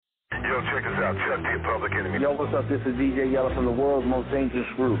Yo, check us out. Chuck the Public Enemy. Yo, what's up? This is DJ Yella from the world's most dangerous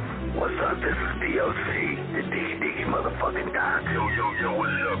group. What's up? This is DOC, the diggy motherfucking doc. Yo, what's up?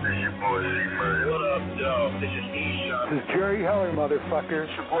 This your boy C-Man. What up, y'all? This is E-Shot. This is Jerry Heller, motherfucker.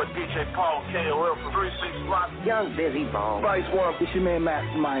 It's your boy DJ Paul KOL from 36 Rock. Young Busy Bone. Vice One. It's your man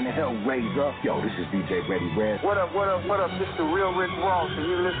Mastermind, the Hellraiser. Yo, this is DJ Ready Red. What up? This is the real Rick Ross, and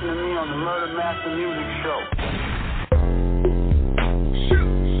you're listening to me on the Murder Master Music Show.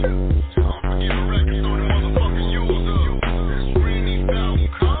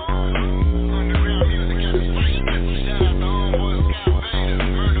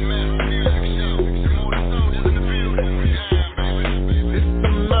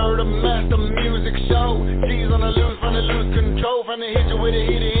 Finna hit you with a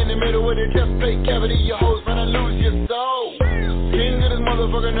hitter in the middle with a chest plate cavity. Your hoes finna lose your soul. King of this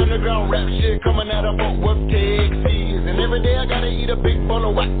motherfucking underground rap shit coming out of Fort Worth, Texas. And every day I gotta eat a big bowl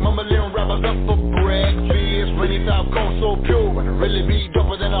of whack, mumbling rappers up for breakfast. Rainy top cold so pure, and it really be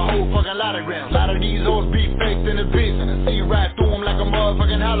doper than a whole fucking lot of grams. A lot of these hoes be faked in the bitch, and I see right through them like a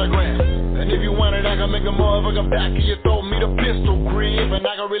motherfucking hologram. And if you want it, I can make a motherfucking back of your throat, meet a pistol grip. And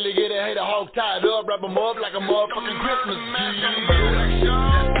I can really get a hater hog tied up, wrap them up like a motherfucking Christmas tree.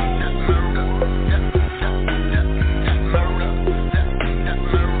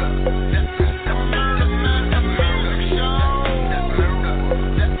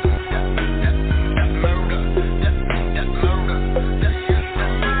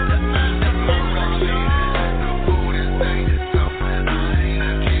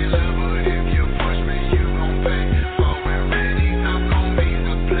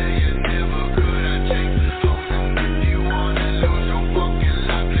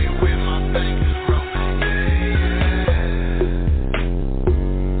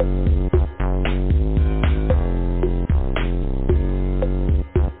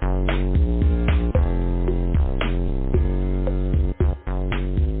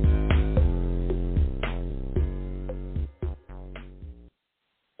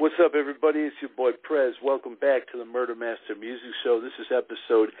 What's up, everybody? It's your boy Prez. Welcome back to the Murder Master Music Show. This is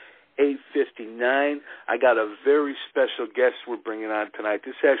episode 859. I got a very special guest we're bringing on tonight.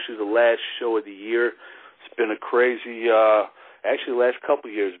 This is actually the last show of the year. It's been a crazy, actually the last couple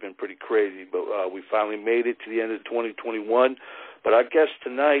of years have been pretty crazy, but we finally made it to the end of 2021. But our guest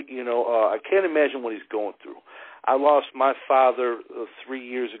tonight, I can't imagine what he's going through. I lost my father 3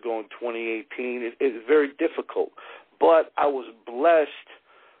 years ago in 2018. It's very difficult, but I was blessed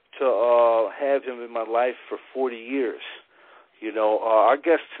to have him in my life for 40 years. Our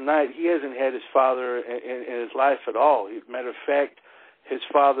guest tonight, he hasn't had his father in his life at all. Matter of fact, his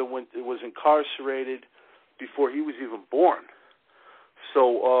father was incarcerated before he was even born.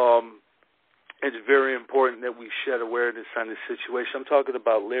 So it's very important that we shed awareness on this situation. I'm talking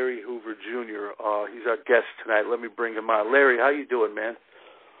about Larry Hoover Jr. He's our guest tonight. Let me bring him on. Larry, how you doing, man?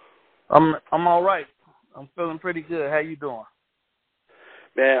 I'm all right. I'm feeling pretty good. How you doing?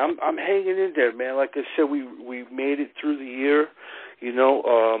 Man, I'm hanging in there, man. Like I said, we made it through the year,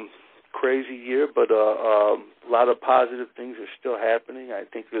 crazy year, but a lot of positive things are still happening. I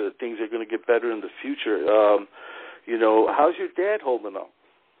think things are going to get better in the future. How's your dad holding up?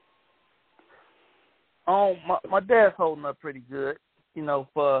 My dad's holding up pretty good.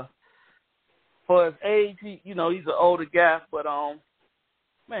 For his age, he's an older guy, but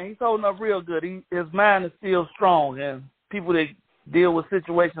man, he's holding up real good. His mind is still strong, and people that deal with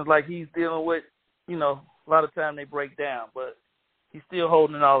situations like he's dealing with, a lot of time they break down, but he's still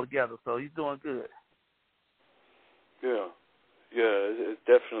holding it all together, so he's doing good. Yeah,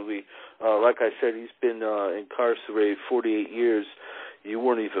 definitely. Like I said, he's been incarcerated 48 years. You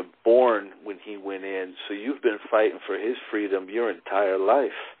weren't even born when he went in, so you've been fighting for his freedom your entire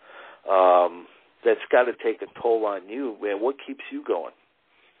life. That's got to take a toll on you, man. What keeps you going?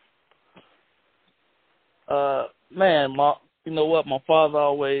 Man, you know what? My father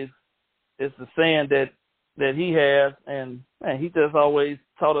always, it's the saying that he has, and man, he just always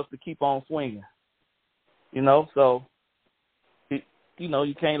taught us to keep on swinging. So, you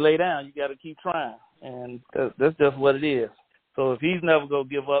can't lay down. You got to keep trying, and that's just what it is. So if he's never going to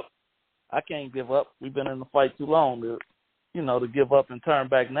give up, I can't give up. We've been in the fight too long to give up and turn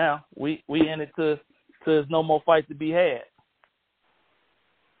back now. We in it to there's no more fight to be had.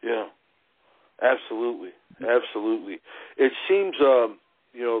 Yeah. Absolutely. It seems,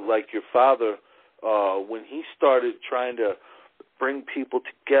 like your father, when he started trying to bring people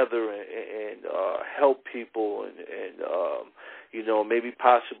together and help people and maybe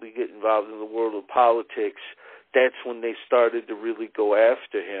possibly get involved in the world of politics, that's when they started to really go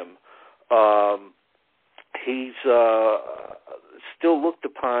after him. He's still looked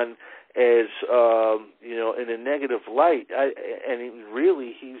upon as in a negative light.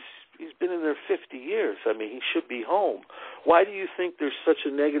 Really, he's been in there 50 years. I mean, he should be home. Why do you think there's such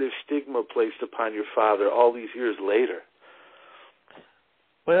a negative stigma placed upon your father all these years later?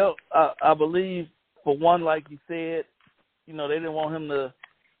 Well, I believe, for one, like you said, they didn't want him to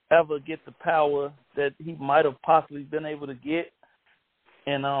ever get the power that he might have possibly been able to get.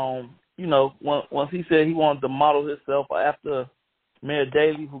 And, once he said he wanted to model himself after Mayor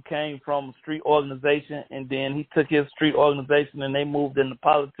Daley, who came from a street organization, and then he took his street organization and they moved into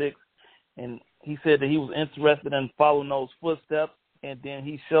politics. And he said that he was interested in following those footsteps, and then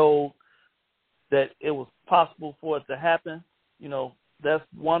he showed that it was possible for it to happen. That's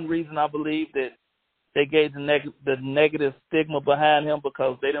one reason I believe that they gave the negative stigma behind him,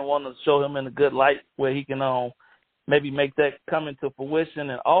 because they didn't want to show him in a good light where he can maybe make that come into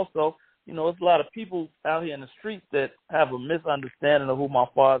fruition. And also, it's a lot of people out here in the streets that have a misunderstanding of who my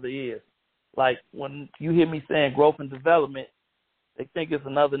father is. Like, when you hear me saying growth and development, they think it's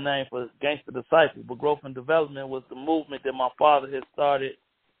another name for Gangster Disciple. But growth and development was the movement that my father had started,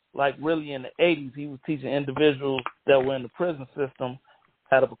 like, really in the 80s. He was teaching individuals that were in the prison system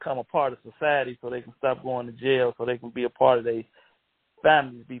how to become a part of society so they can stop going to jail, so they can be a part of their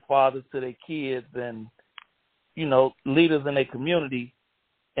families, be fathers to their kids, and, leaders in their community.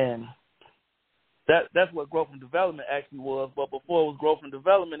 And that's what growth and development actually was. But before it was growth and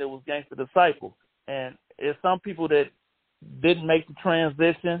development, it was Gangster Disciple. And there's some people that didn't make the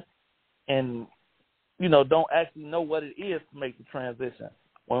transition and, don't actually know what it is to make the transition.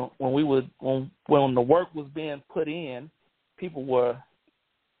 When the work was being put in, people were,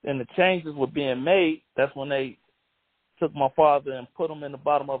 and the changes were being made, that's when they took my father and put him in the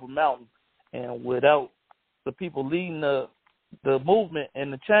bottom of a mountain. And without the people leading the movement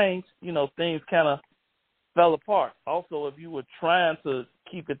and the change, things kind of fell apart. Also, if you were trying to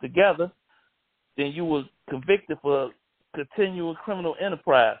keep it together, then you were convicted for continual criminal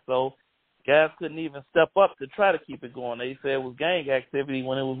enterprise. So guys couldn't even step up to try to keep it going. They said it was gang activity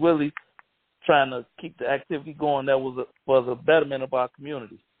when it was really trying to keep the activity going that was for the betterment of our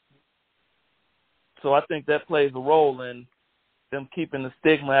community. So I think that plays a role in them keeping the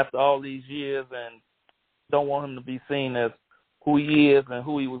stigma after all these years and don't want him to be seen as who he is and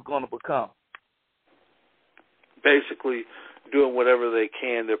who he was going to become. Basically doing whatever they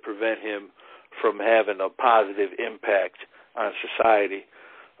can to prevent him from having a positive impact on society.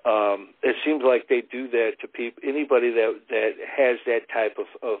 It seems like they do that to people, anybody that has that type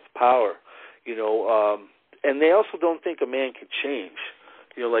of power, and they also don't think a man can change.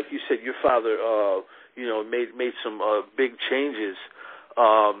 Like you said, your father, made some big changes.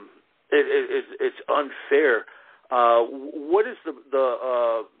 It's unfair. What is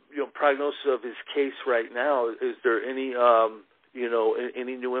the prognosis of his case right now? Is there any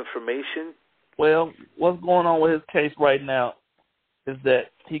any new information? Well, what's going on with his case right now is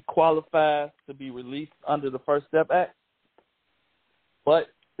that he qualifies to be released under the First Step Act, but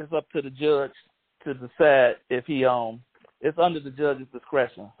it's up to the judge to decide if he it's under the judge's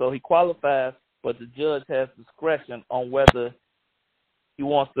discretion. So he qualifies, but the judge has discretion on whether he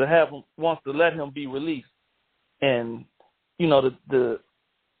wants to let him be released. And the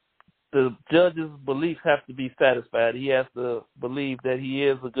judge's beliefs have to be satisfied. He has to believe that he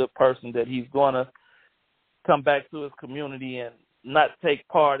is a good person, that he's going to come back to his community and not take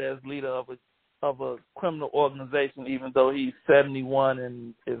part as leader of a criminal organization, even though he's 71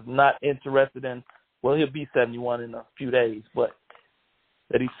 and is not interested in. Well, he'll be 71 in a few days, but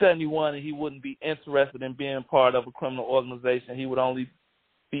that he's 71 and he wouldn't be interested in being part of a criminal organization. He would only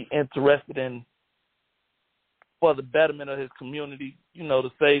be interested in, for the betterment of his community,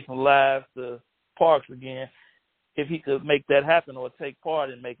 to save some lives, to parks again, if he could make that happen or take part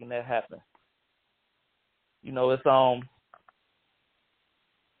in making that happen. It's oh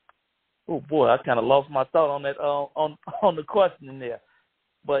boy, I kind of lost my thought on that on the question in there.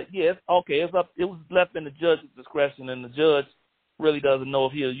 But yeah, it was left in the judge's discretion, and the judge really doesn't know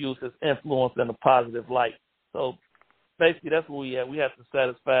if he'll use his influence in a positive light. So basically, that's where we at. We have to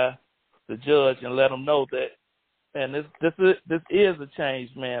satisfy the judge and let him know that, and this is a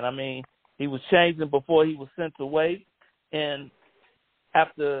changed man. I mean, he was changing before he was sent away, and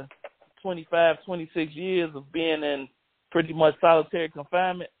after 25, 26 years of being in pretty much solitary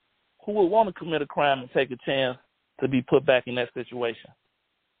confinement, who would want to commit a crime and take a chance to be put back in that situation?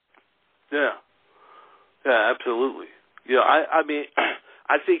 Yeah, absolutely. I mean,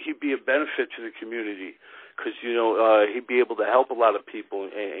 I think he'd be a benefit to the community because, he'd be able to help a lot of people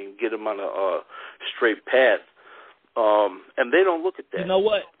and get them on a straight path. And they don't look at that. You know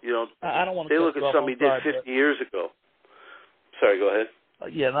what? I don't want to. They look at something he did 50 years ago. sorry, go ahead.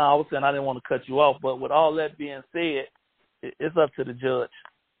 Yeah, no, I was saying I didn't want to cut you off, but with all that being said, it's up to the judge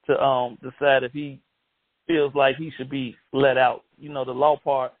to decide if he feels like he should be let out. You know, the law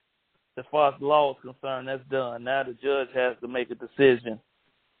part, as far as the law is concerned, that's done. Now the judge has to make a decision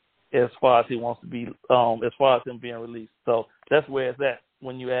as far as he wants to be, as far as him being released. So that's where it's at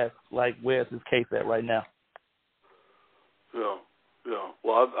when you ask, like, where's his case at right now? Yeah.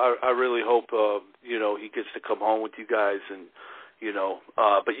 Well, I really hope, he gets to come home with you guys and,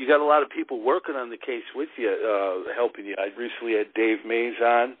 but you got a lot of people working on the case with you, helping you. I recently had Dave Mays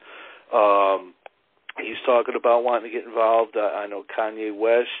on. He's talking about wanting to get involved. I know Kanye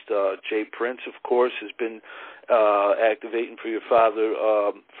West, Jay Prince, of course, has been activating for your father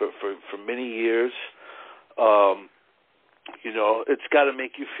for many years. It's got to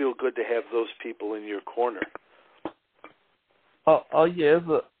make you feel good to have those people in your corner. Oh yeah,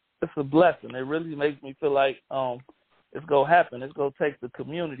 it's a blessing. It really makes me feel like it's gonna happen. It's gonna take the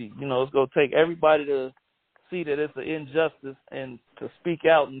community. It's gonna take everybody to see that it's an injustice and to speak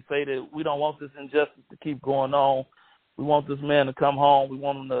out and say that we don't want this injustice to keep going on. We want this man to come home. We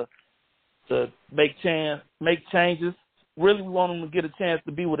want him to make changes. Really, we want him to get a chance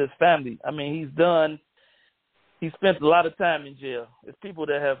to be with his family. I mean, he spent a lot of time in jail. It's people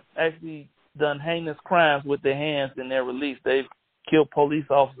that have actually done heinous crimes with their hands in their release. They've killed police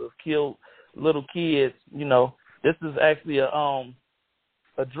officers, killed little kids. This is actually a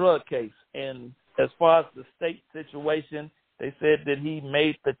drug case. And as far as the state situation, they said that he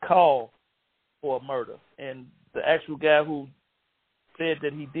made the call for a murder. And the actual guy who said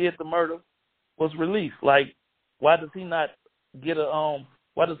that he did the murder was released. Like, why does he not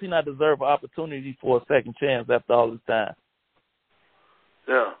deserve an opportunity for a second chance after all this time?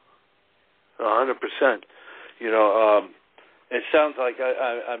 Yeah, 100%. It sounds like,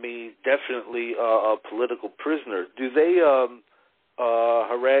 I mean, definitely a political prisoner. Do they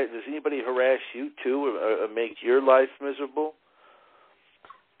harass? Does anybody harass you too, or make your life miserable?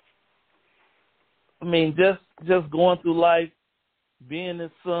 I mean, just going through life, being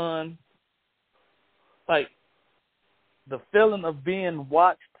his son, like the feeling of being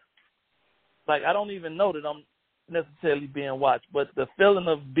watched. Like, I don't even know that I'm necessarily being watched, but the feeling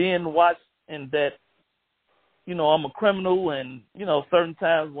of being watched and that, I'm a criminal, and, certain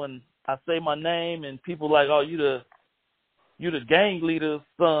times when I say my name and people like, oh, you the gang leader's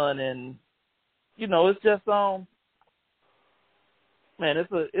son, and, it's just, man,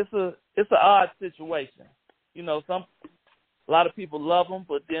 it's an odd situation. A lot of people love him,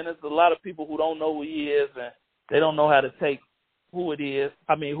 but then there's a lot of people who don't know who he is, and they don't know how to take who it is.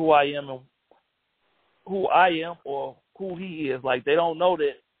 I mean, who I am or who he is. Like, they don't know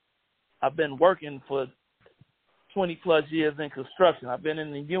that I've been working for 20 plus years in construction. I've been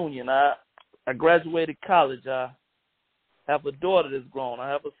in the union. I graduated college. I have a daughter that's grown. I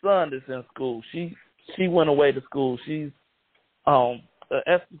have a son that's in school. She went away to school. She's an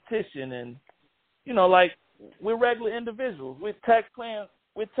esthetician, and like, we're regular individuals. We're tax-paying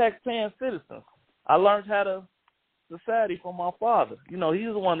citizens. I learned how to society from my father. He's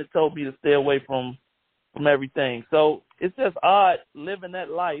the one that told me to stay away from everything. So it's just odd living that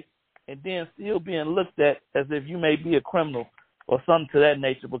life and then still being looked at as if you may be a criminal or something to that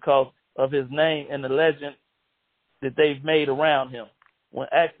nature because of his name and the legend that they've made around him, when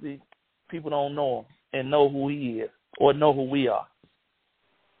actually people don't know him and know who he is or know who we are.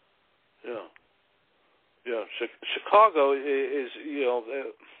 Yeah. Chicago is,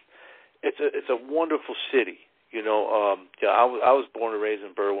 it's a wonderful city. I was born and raised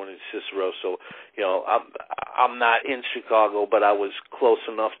in Berwyn and Cicero, so I'm not in Chicago, but I was close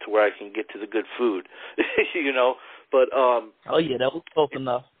enough to where I can get to the good food. But oh yeah, that was close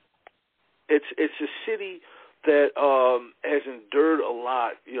enough. It's a city that has endured a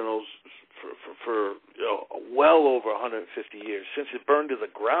lot, for well over 150 years, since it burned to the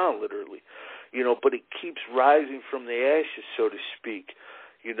ground, literally. But it keeps rising from the ashes, so to speak.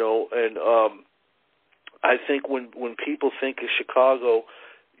 And I think when people think of Chicago,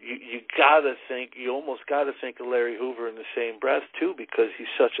 you almost gotta think of Larry Hoover in the same breath too, because he's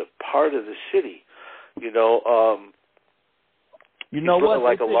such a part of the city. He's what?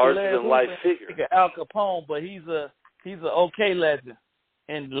 Like a larger than life figure. Like Al Capone, but he's a okay legend,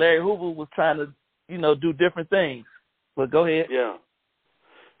 and Larry Hoover was trying to do different things. But go ahead. Yeah.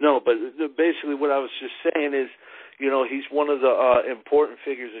 No, but basically what I was just saying is, he's one of the important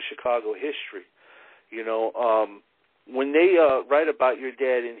figures of Chicago history. When they write about your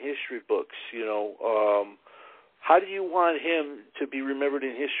dad in history books, how do you want him to be remembered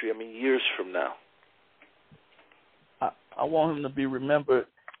in history? I mean, years from now. I want him to be remembered.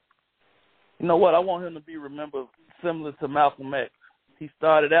 You know what? I want him to be remembered similar to Malcolm X. He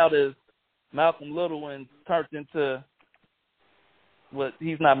started out as Malcolm Little and turned into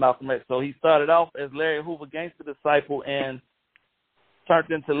he's not Malcolm X. So he started off as Larry Hoover, gangster disciple, and turned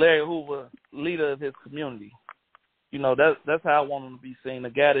into Larry Hoover, leader of his community. You know, that's how I want him to be seen. A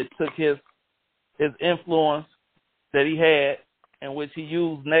guy that took his influence that he had, and which he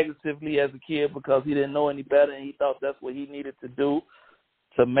used negatively as a kid because he didn't know any better, and he thought that's what he needed to do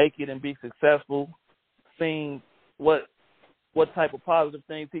to make it and be successful, seeing what type of positive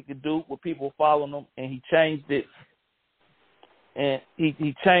things he could do with people following him, and he changed it. And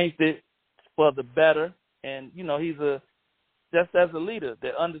he changed it for the better. And, you know, he's just as a leader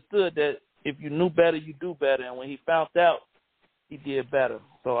that understood that if you knew better, you do better. And when he found out, he did better.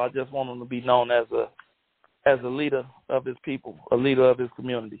 So I just want him to be known as a leader of his people, a leader of his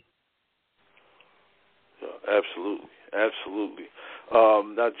community. Absolutely. Absolutely.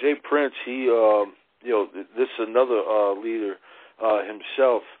 Now, Jay Prince, he, this is another leader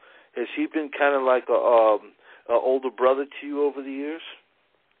himself. Has he been kind of like an older brother to you over the years?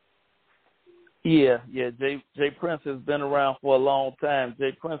 Yeah. Jay Prince has been around for a long time.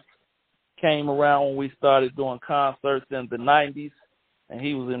 Jay Prince came around when we started doing concerts in the 90s, and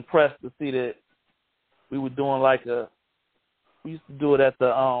he was impressed to see that we were doing we used to do it at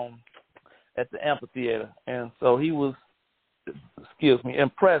the amphitheater, and so he was,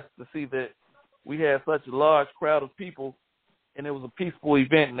 impressed to see that we had such a large crowd of people, and it was a peaceful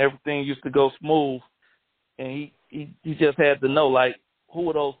event, and everything used to go smooth. And he just had to know, like, who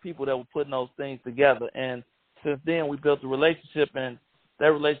were those people that were putting those things together. And since then, we built a relationship, and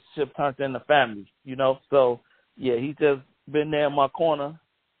that relationship turned into family, you know. So, yeah, he's just been there in my corner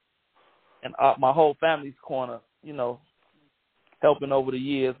and my whole family's corner, you know, helping over the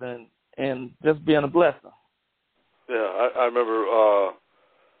years and just being a blessing. Yeah, I remember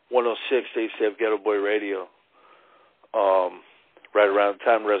 106, they used to have Ghetto Boy Radio right around the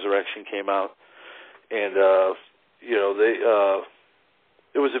time Resurrection came out. And,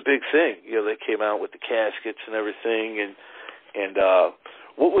 it was a big thing. You know, they came out with the caskets and everything. And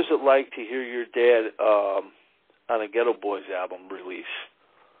what was it like to hear your dad on a Ghetto Boys album release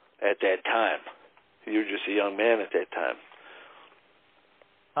at that time? You were just a young man at that time.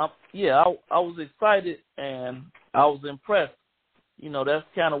 I was excited and I was impressed. You know, that's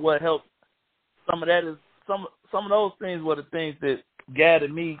kind of what helped. Some of those things were the things that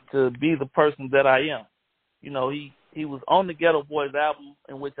guided me to be the person that I am. You know, he was on the Ghetto Boys album,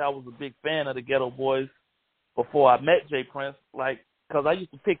 in which I was a big fan of the Ghetto Boys before I met Jay Prince, because I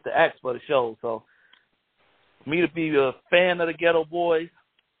used to pick the acts for the show. So for me to be a fan of the Ghetto Boys,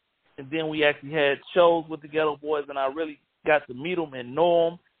 and then we actually had shows with the Ghetto Boys, and I really got to meet them and know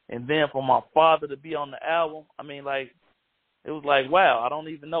them, and then for my father to be on the album, I mean, it was like, wow, I don't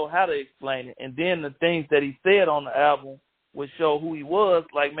even know how to explain it. And then the things that he said on the album would show who he was,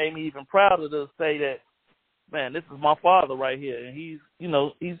 made me even prouder to say that, man, this is my father right here, and he's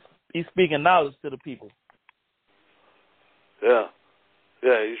speaking knowledge to the people. Yeah,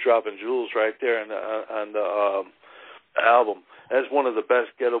 he's dropping jewels right there on the album. That's one of the best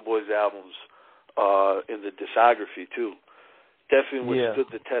Ghetto Boys albums in the discography too. Definitely withstood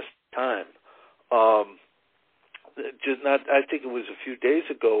the test of time. I think it was a few days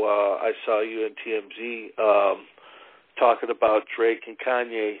ago. I saw you in TMZ talking about Drake and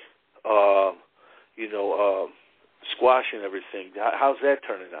Kanye. Squashing everything. How's that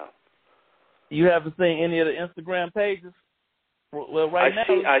turning out? You haven't seen any of the Instagram pages? Well, I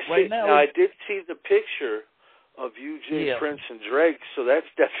did see the picture of you, Jay Prince, and Drake, so that's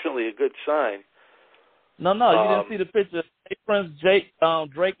definitely a good sign. No, you didn't see the picture of Jay Prince, Drake,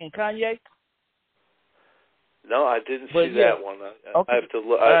 and Kanye? No, I didn't see that one. I have to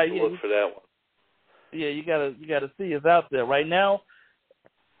look. Look for that one. Yeah, you gotta see it's out there right now.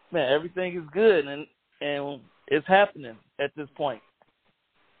 Man, everything is good, and it's happening at this point.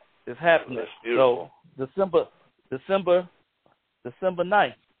 It's happening. That's beautiful. So December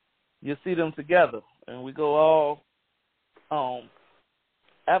 9th, you'll see them together, and we go all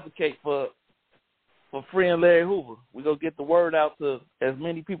advocate for freeing Larry Hoover. We go get the word out to as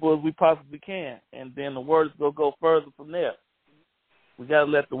many people as we possibly can, and then the word's gonna go further from there. We gotta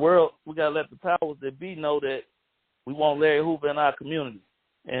let the powers that be know that we want Larry Hoover in our community.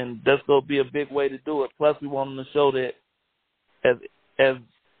 And that's going to be a big way to do it. Plus, we want them to show that as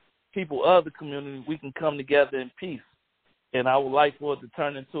people of the community, we can come together in peace. And I would like for it to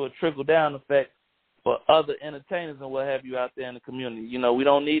turn into a trickle-down effect for other entertainers and what have you out there in the community. You know, we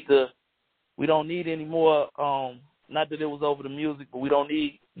don't need any more, not that it was over the music, but we don't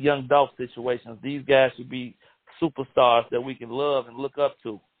need young Dolph situations. These guys should be superstars that we can love and look up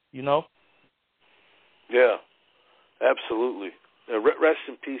to, you know? Yeah. Absolutely. Rest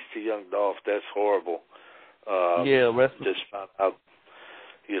in peace to young Dolph. That's horrible. Rest in peace. Just found out,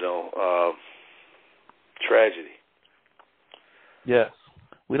 tragedy. Yes.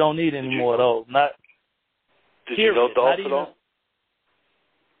 We don't need any more of those. Did you know Dolph at all?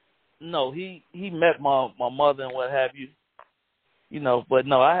 No, he met my mother and what have you. But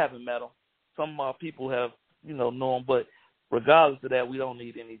no, I haven't met him. Some of my people have, know him, but regardless of that, we don't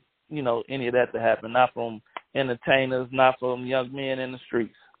need any of that to happen. Not from entertainers, not from young men in the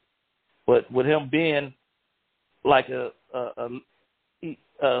streets. But with him being like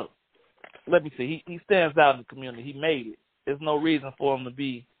let me see, he stands out in the community. He made it. There's no reason for him to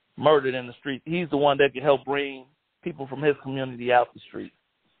be murdered in the street. He's the one that can help bring people from his community out the street.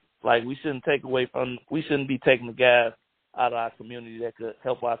 Like, we shouldn't be taking the guys out of our community that could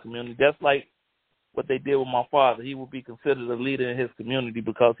help our community. That's like what they did with my father. He would be considered a leader in his community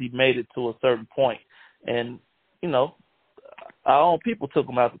because he made it to a certain point. And, our own people took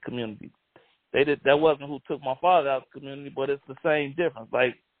him out of the community. That wasn't who took my father out of the community, but it's the same difference.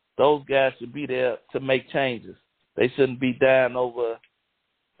 Like, those guys should be there to make changes. They shouldn't be dying over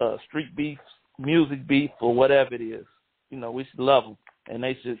street beef, music beef, or whatever it is. We should love them, and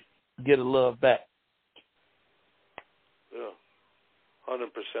they should get a love back. Yeah, 100%.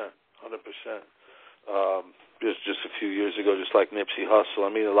 Just a few years ago, just like Nipsey Hussle. I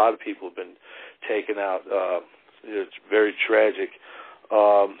mean, a lot of people have been taken out. It's very tragic.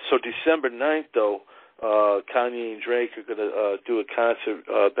 So December 9th, though, Kanye and Drake are going to do a concert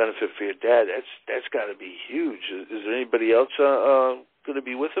benefit for your dad. That's got to be huge. Is there anybody else going to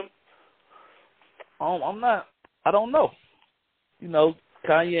be with him? I don't know.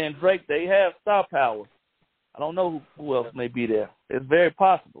 Kanye and Drake, they have star power. I don't know who else may be there. It's very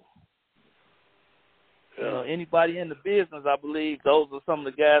possible. Yeah. Anybody in the business, I believe those are some of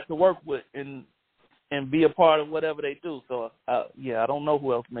the guys to work with and be a part of whatever they do. So, I don't know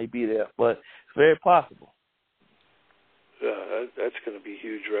who else may be there, but it's very possible. Yeah, that's going to be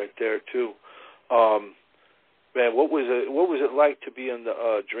huge right there, too. Man, what was it like to be on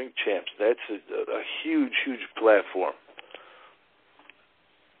the Drink Champs? That's a huge platform.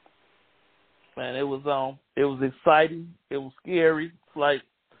 Man, it was exciting. It was scary. It's like,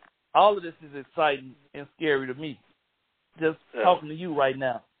 all of this is exciting and scary to me. Just talking to you right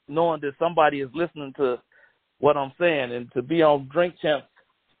now, knowing that somebody is listening to what I'm saying, and to be on Drink Champs,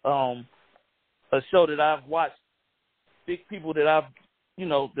 a show that I've watched, big people that I've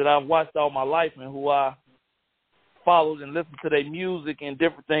watched all my life and who I followed and listened to their music and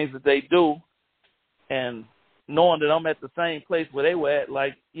different things that they do, and knowing that I'm at the same place where they were at,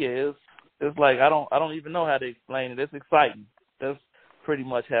 like, it's like I don't even know how to explain it. It's exciting. That's pretty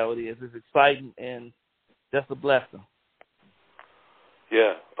much how it is. It's exciting, and that's a blessing.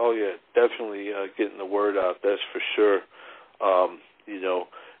 Yeah. Oh, yeah. Definitely getting the word out. That's for sure.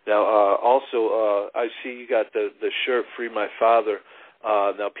 Now, also, I see you got the shirt, Free My Father.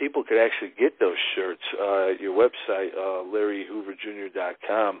 Now, people could actually get those shirts at your website,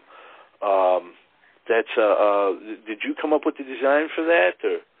 LarryHooverJr.com. Did you come up with the design for that?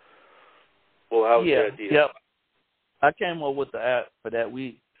 Or how was the idea? Yep. I came up with the ad for that.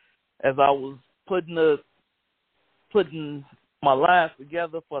 As I was putting my lines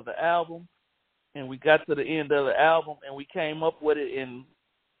together for the album, and we got to the end of the album, and we came up with it, and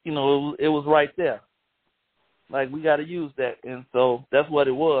it was right there. Like, we got to use that, and so that's what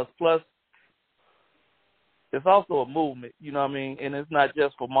it was. Plus, it's also a movement, you know what I mean? And it's not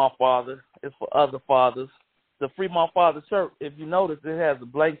just for my father; it's for other fathers. The Free My Father shirt, if you notice, it has a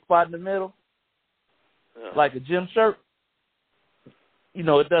blank spot in the middle. Yeah. Like a gym shirt.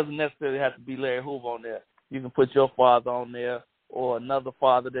 It doesn't necessarily have to be Larry Hoover on there. You can put your father on there or another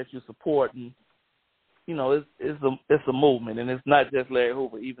father that you support, and it's a movement, and it's not just Larry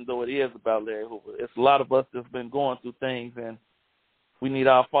Hoover, even though it is about Larry Hoover. It's a lot of us that's been going through things, and we need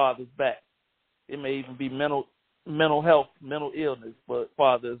our fathers back. It may even be mental health, mental illness, but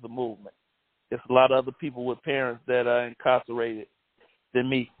father is a movement. It's a lot of other people with parents that are incarcerated than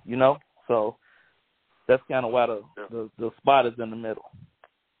me, so that's kind of why the spot is in the middle.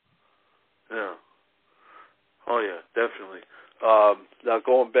 Yeah. Oh, yeah, definitely. Now,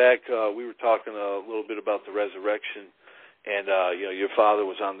 going back, we were talking a little bit about the resurrection, and, your father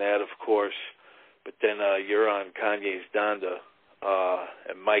was on that, of course, but then you're on Kanye's Donda,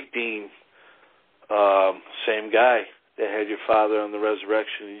 and Mike Dean, same guy that had your father on the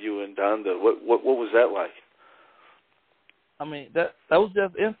resurrection, and you and Donda. What was that like? I mean, that was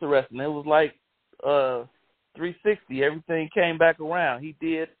just interesting. It was like 360. Everything came back around. He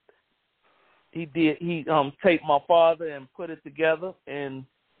taped my father and put it together, and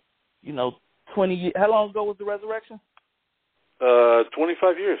 20 years. How long ago was the resurrection?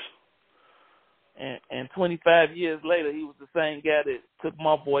 25 years. And 25 years later, he was the same guy that took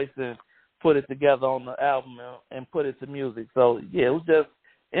my voice and put it together on the album and put it to music. So, yeah, it was just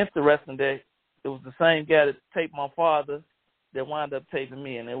interesting that it was the same guy that taped my father that wound up taping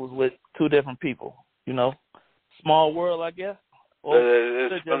me, and it was with two different people, you know. Small world, I guess.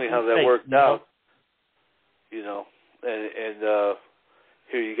 It's funny how that worked out, you know. And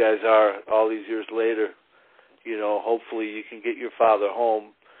here you guys are all these years later. You know, hopefully you can get your father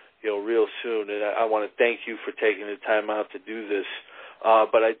home, you know, real soon. And I want to thank you for taking the time out to do this.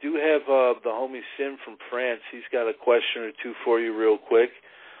 But I do have the homie Sin from France. He's got a question or two for you real quick.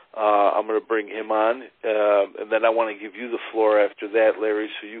 I'm going to bring him on. And then I want to give you the floor after that, Larry,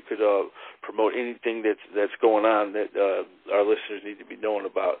 so you could promote anything that's going on that our listeners need to be knowing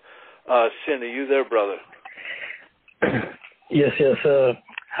about. Sin, are you there, brother? Yes.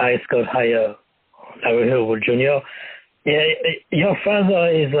 Hi, Scott. Hi, Larry Hoover Jr. Yeah, your father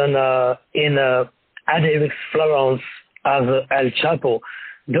is in Adderix, Florence, as El Chapo.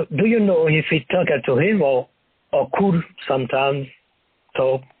 Do you know if he talked to him or could sometimes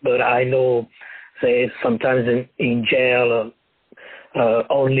talk? But I know, say, sometimes in jail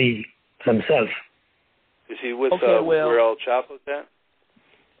only themselves. Is he with where El Chapo's at?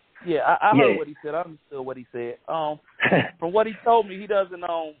 Yeah, I heard what he said. I understood what he said. From what he told me, he doesn't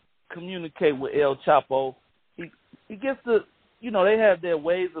communicate with El Chapo. He gets to, you know, they have their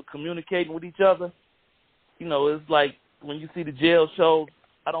ways of communicating with each other. You know, it's like when you see the jail shows,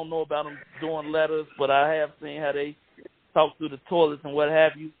 I don't know about them doing letters, but I have seen how they talk through the toilets and what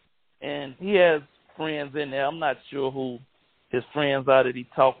have you. And he has friends in there. I'm not sure who his friends are that he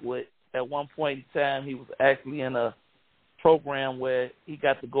talked with. At one point in time, he was actually in a program where he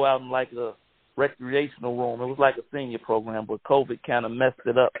got to go out in like a recreational room. It was like a senior program, but COVID kind of messed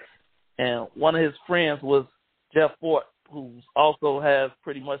it up. And one of his friends was Jeff Fort, who also has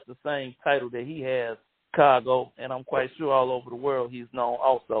pretty much the same title that he has, Chicago, and I'm quite sure all over the world he's known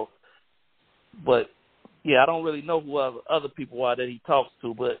also. But, yeah, I don't really know who other people are that he talks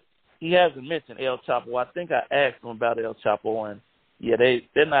to, but he hasn't mentioned El Chapo. I think I asked him about El Chapo, and, yeah,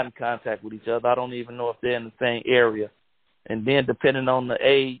 they're not in contact with each other. I don't even know if they're in the same area. And then depending on the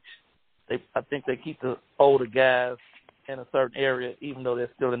age, I think they keep the older guys in a certain area, even though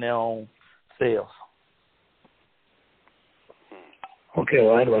they're still in their own cells. Okay,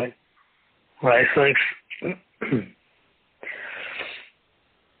 right. Right, thanks. Well,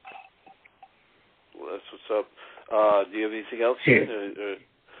 that's what's up. Do you have anything else? Yeah.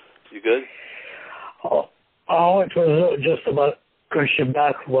 You good? It was just about question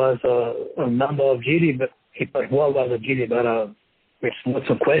back was a number of GD, but what was a GD? But it's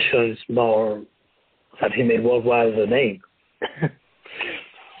not a question, it's more that he made what was the name.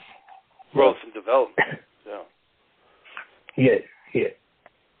 Growth and development. Yeah. Yeah.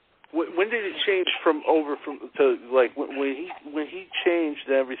 When did it change to like when he changed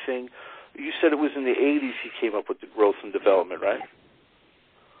everything? You said it was in the 80s he came up with the growth and development, right?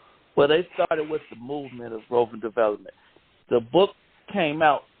 Well, they started with the movement of growth and development. The book came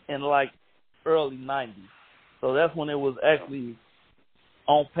out in like early 90s, so that's when it was actually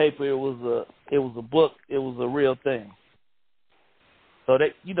on paper. It was a book. It was a real thing. So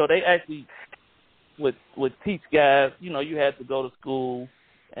they actually would teach guys. You know, you had to go to school,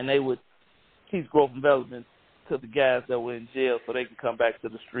 and they would teach growth and development to the guys that were in jail so they could come back to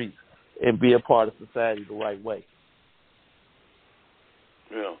the streets and be a part of society the right way.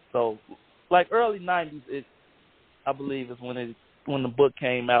 Yeah. So, like early 90s, I believe is when the book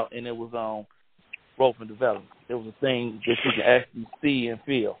came out, and it was on growth and development. It was a thing that you can actually see and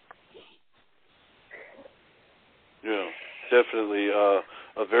feel. Yeah, definitely a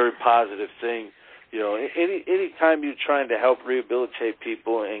very positive thing. You know, any time you're trying to help rehabilitate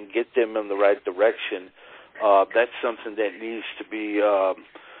people and get them in the right direction, that's something that needs to be,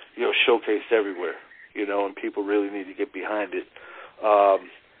 showcased everywhere. You know, and people really need to get behind it.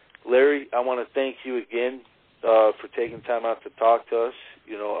 Larry, I want to thank you again for taking time out to talk to us.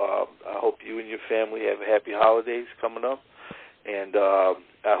 You know, I hope you and your family have happy holidays coming up, and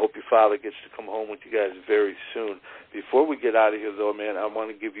I hope your father gets to come home with you guys very soon. Before we get out of here, though, man, I want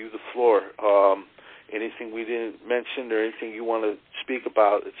to give you the floor. Anything we didn't mention or anything you want to speak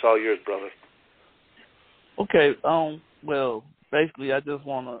about, it's all yours, brother. Okay. Well, basically, I just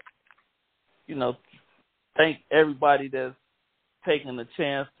want to, thank everybody that's taking the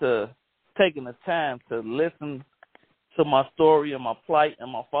time to listen to my story and my plight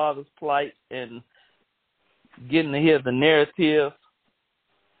and my father's plight and getting to hear the narrative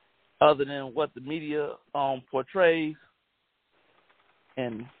other than what the media portrays.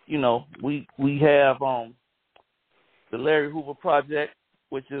 And, we have the Larry Hoover Project,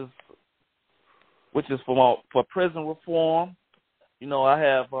 which is for prison reform. You know, I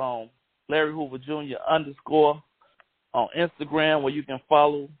have Larry Hoover Jr. _ on Instagram, where you can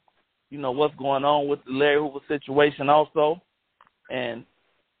follow, you know, what's going on with the Larry Hoover situation also. And,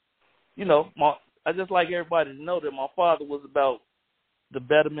 you know, I just like everybody to know that my father was about the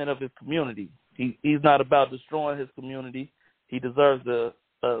betterment of his community. He's not about destroying his community. He deserves a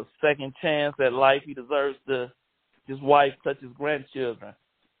second chance at life. He deserves his wife touch his grandchildren.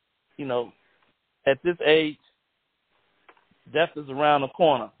 You know, at this age, death is around the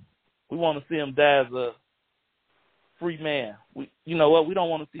corner. We want to see him die as a free man. You know what? We don't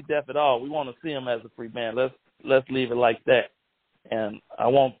want to see death at all. We want to see him as a free man. Let's leave it like that. And I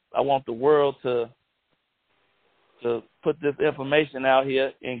want the world to put this information out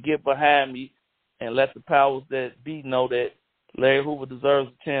here and get behind me and let the powers that be know that Larry Hoover deserves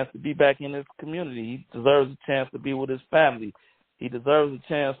a chance to be back in his community. He deserves a chance to be with his family. He deserves a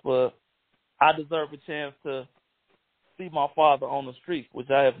chance I deserve a chance to see my father on the streets, which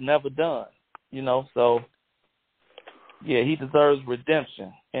I have never done, you know. So, yeah, he deserves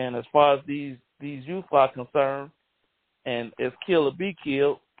redemption. And as far as these youth are concerned, and as kill or be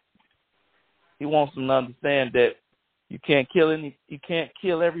killed, he wants them to understand that you can't kill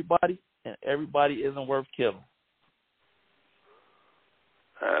everybody, and everybody isn't worth killing.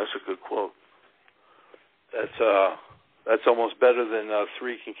 That's a good quote. That's almost better than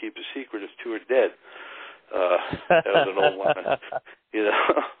 3 can keep a secret if 2 are dead. That was an old line, you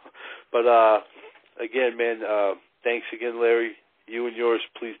know. But again, man, thanks again, Larry. You and yours,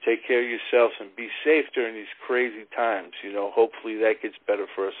 please take care of yourselves and be safe during these crazy times. You know, hopefully that gets better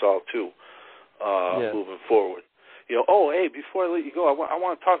for us all too, moving forward. You know, oh, hey, before I let you go, I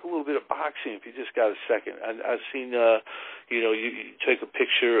want to talk a little bit of boxing if you just got a second. I've seen, you know, you take a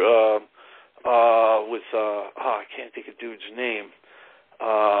picture with, I can't think of dude's name.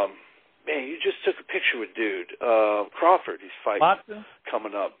 Man, you just took a picture with dude. Crawford, he's fighting. Boxing?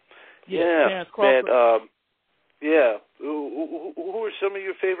 Coming up. Yeah, Crawford. Man, yeah. Who are some of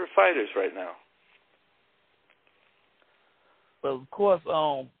your favorite fighters right now? Well, of course,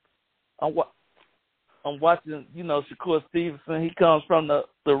 I'm watching, you know, Shakur Stevenson. He comes from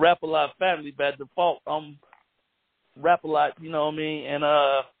the Rap-A-Lot family by default. Rap-A-Lot, you know what I mean? And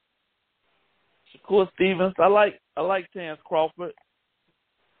Shakur Stevens, I like Terrence Crawford.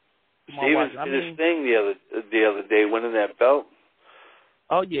 Stevens did his thing the other day, winning that belt.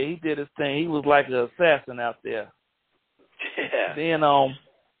 Oh yeah, he did his thing. He was like an assassin out there. Yeah. Then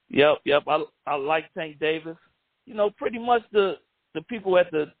yep. I like Tank Davis. You know, pretty much the people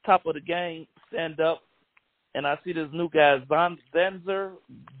at the top of the game stand up, and I see this new guy Zanzer.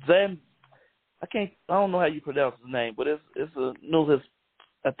 I don't know how you pronounce his name, but it's a new.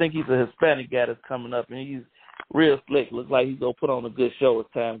 I think he's a Hispanic guy that's coming up, and he's real slick. Looks like he's gonna put on a good show as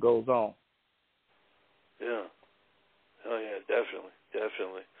time goes on. Yeah. Oh yeah, definitely.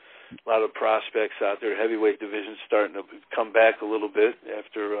 A lot of prospects out there. Heavyweight division starting to come back a little bit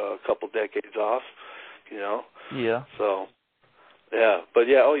after a couple decades off. You know. Yeah. So. Yeah, but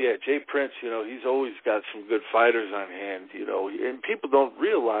Jay Prince, you know, he's always got some good fighters on hand, you know, and people don't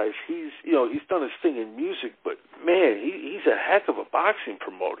realize he's done his thing in music, but man, he's a heck of a boxing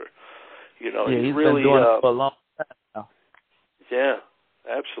promoter. You know, he's really been doing it for a long time now. Yeah,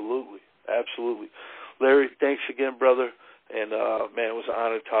 absolutely. Larry, thanks again, brother, and man, it was an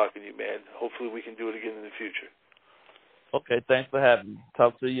honor talking to you, man. Hopefully we can do it again in the future. Okay, thanks for having me.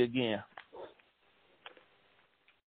 Talk to you again.